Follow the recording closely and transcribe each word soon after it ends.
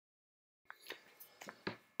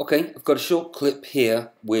Okay, I've got a short clip here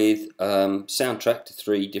with soundtrack to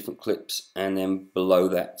 3 different clips, and then below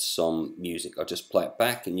that some music. I'll just play it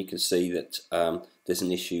back and you can see that there's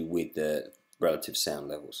an issue with the relative sound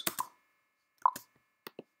levels.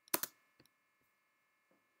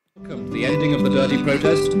 Welcomed the ending of the dirty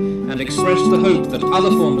protest and expressed the hope that other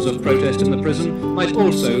forms of protest in the prison might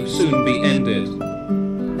also soon be ended.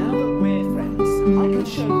 Now that we're friends, I can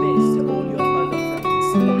show this to all your other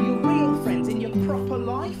friends, all your real friends in your proper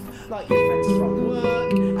life, like your friends from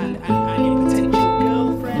work and your potential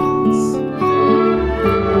girlfriends.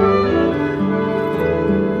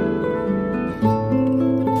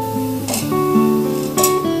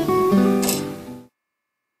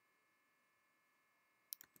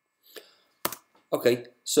 Okay,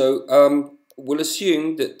 so we'll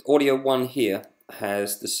assume that audio 1 here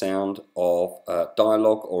has the sound of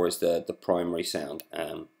dialogue, or is the primary sound.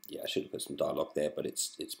 Yeah, I should have put some dialogue there, but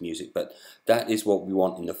it's music. But that is what we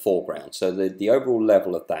want in the foreground. So the overall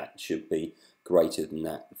level of that should be greater than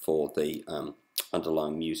that for the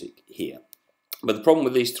underlying music here. But the problem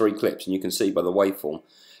with these 3 clips, and you can see by the waveform,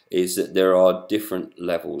 is that there are different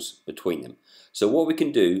levels between them. So what we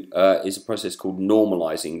can do is a process called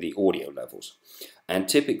normalising the audio levels. And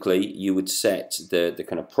typically you would set the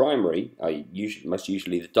kind of primary, most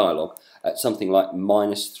usually the dialogue, at something like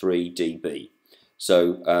 -3 dB.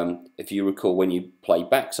 So if you recall, when you play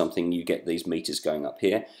back something, you get these meters going up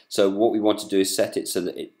here. So what we want to do is set it so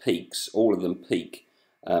that it peaks, all of them peak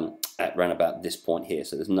at around about this point here.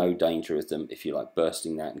 So there's no danger of them, if you like,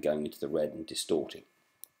 bursting that and going into the red and distorting.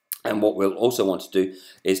 And what we'll also want to do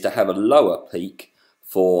is to have a lower peak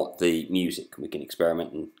for the music. We can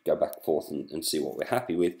experiment and go back and forth and see what we're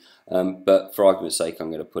happy with. But for argument's sake,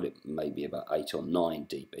 I'm going to put it maybe about 8 or 9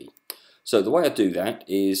 dB. So the way I do that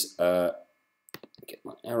is get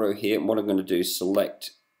my arrow here, and what I'm going to do is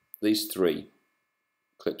select these 3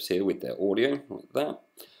 clips here with their audio, like that.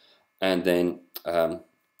 And then I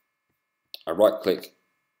right click,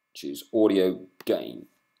 choose audio gain.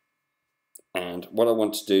 And what I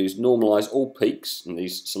want to do is normalise all peaks in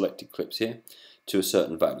these selected clips here to a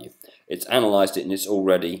certain value. It's analysed it, and it's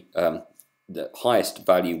already the highest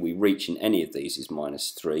value we reach in any of these is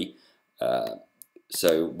 -3.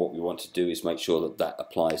 So what we want to do is make sure that that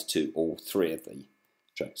applies to all 3 of the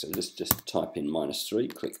tracks. So let's just type in -3,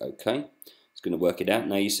 click OK. It's going to work it out.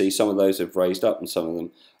 Now you see some of those have raised up and some of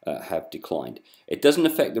them have declined. It doesn't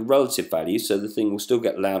affect the relative value, so the thing will still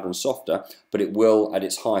get louder and softer, but it will at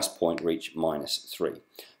its highest point reach -3.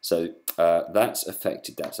 So that's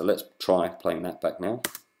affected that. So let's try playing that back now.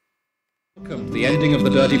 Welcomed the ending of the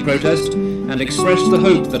dirty protest and expressed the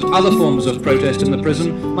hope that other forms of protest in the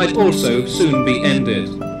prison might also soon be ended.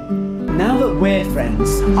 Now that we're friends,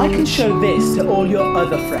 I can show this to all your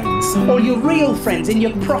other friends, all your real friends in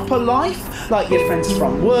your proper life, like your friends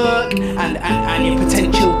from work and your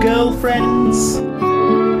potential girlfriends.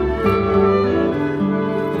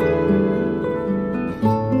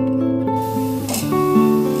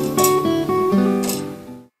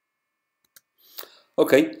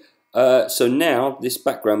 Okay, so now this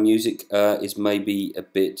background music is maybe a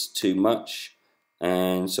bit too much,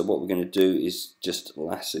 and so what we're going to do is just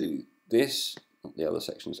lasso this, the other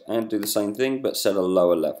sections, and do the same thing but set a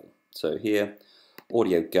lower level. So here,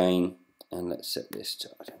 audio gain, and let's set this to,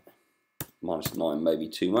 I don't know, -9, maybe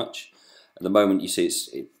too much. At the moment you see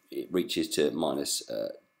it reaches to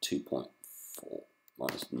 -2.4,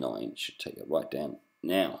 -9, should take it right down.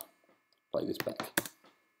 Now, play this back.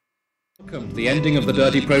 Welcomed the ending of the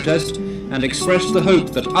dirty protest and expressed the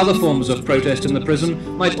hope that other forms of protest in the prison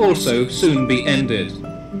might also soon be ended.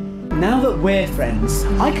 Now that we're friends,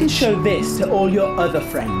 I can show this to all your other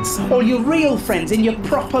friends, all your real friends in your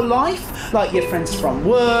proper life, like your friends from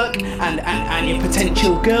work and your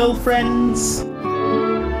potential girlfriends.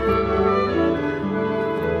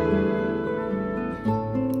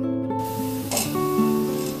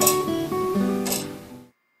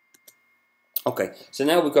 Okay, so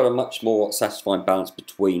now we've got a much more satisfying balance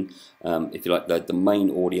between, if you like, the main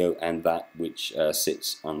audio and that which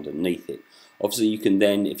sits underneath it. Obviously you can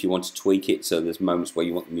then, if you want to tweak it, so there's moments where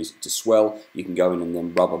you want the music to swell, you can go in and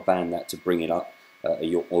then rubber band that to bring it up,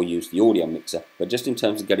 or use the audio mixer. But just in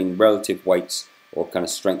terms of getting relative weights or kind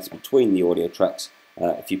of strength between the audio tracks,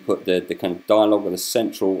 if you put the kind of dialogue or the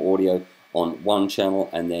central audio on one channel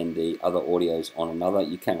and then the other audios on another,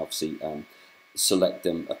 you can obviously select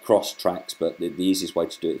them across tracks, but the easiest way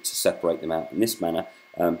to do it is to separate them out in this manner.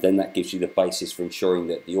 Then that gives you the basis for ensuring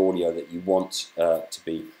that the audio that you want to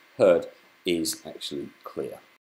be heard is actually clear.